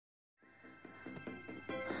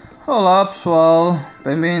Olá pessoal,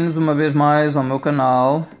 bem-vindos uma vez mais ao meu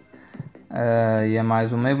canal e a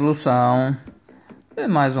mais uma evolução de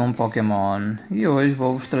mais um Pokémon. E hoje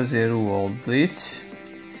vou-vos trazer o Oddish,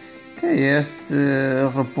 que é este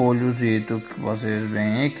repolhozito que vocês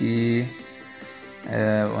veem aqui,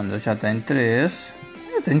 onde eu já tenho 3.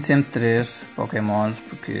 Eu tenho sempre 3 Pokémons,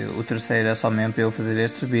 porque o terceiro é somente para eu fazer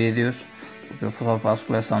estes vídeos, porque eu só faço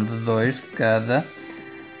coleção de 2 de cada.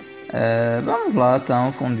 Vamos lá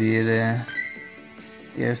então fundir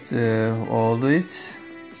este Oddish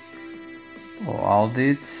ou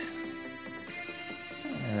Oddish,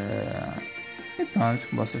 e pronto,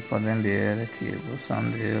 como vocês podem ver aqui a evolução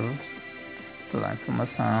deles, toda a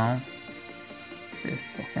informação deste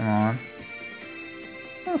Pokémon.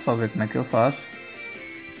 Vamos só ver como é que ele faz.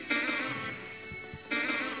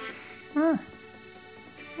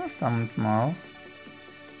 Não está muito mal.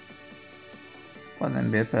 Podem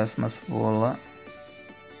ver, parece uma cebola.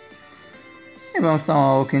 E vamos então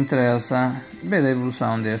ao que interessa, ver a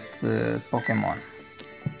evolução deste Pokémon.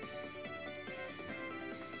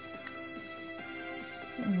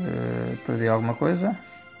 Perdi alguma coisa?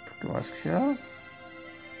 Porque eu acho que já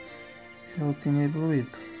o tinha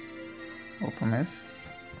evoluído. Ou pelo menos.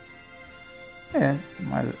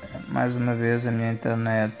 Mais uma vez a minha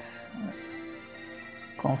internet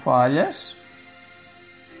com falhas.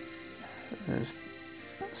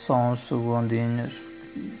 Só uns segundinhos,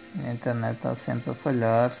 a internet está sempre a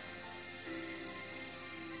falhar.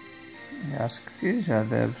 Acho que já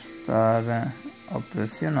deve estar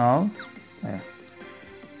operacional.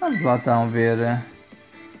 Vamos lá então ver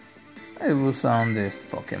a evolução deste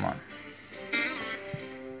Pokémon.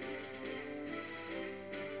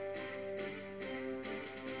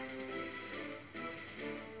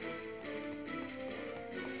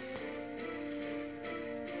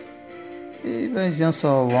 E vejam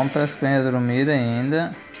só, o homem parece que vem a dormir ainda.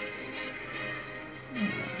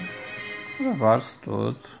 Gravar-se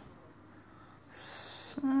todo.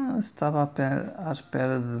 Estava à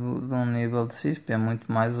espera de um nível de XP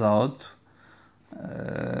muito mais alto.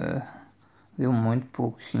 Deu muito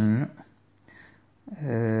pouquinho.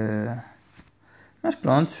 Mas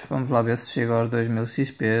pronto, vamos lá ver se chega aos 2000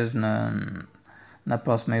 XP na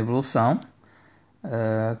próxima evolução.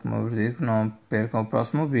 Como eu vos digo, não percam o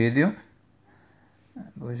próximo vídeo.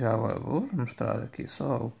 Já agora vou mostrar aqui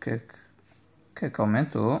só o que é que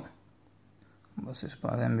aumentou, como vocês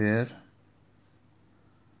podem ver.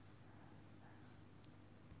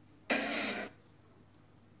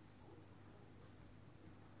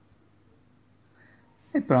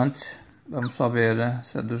 E pronto, vamos só ver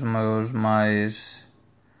se é dos meus mais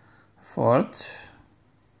fortes.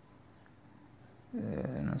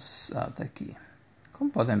 Não sei, está aqui. Como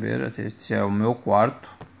podem ver, este já é o meu quarto.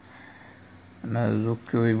 Mas o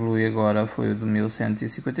que eu evolui agora foi o do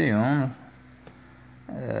 1151.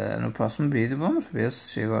 No próximo vídeo vamos ver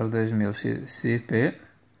se chega aos 2000 CP.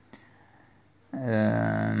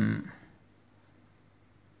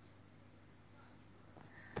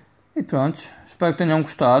 E pronto, espero que tenham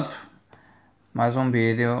gostado. Mais um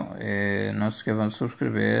vídeo. Não se esqueçam de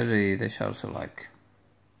subscrever e deixar o seu like.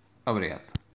 Obrigado.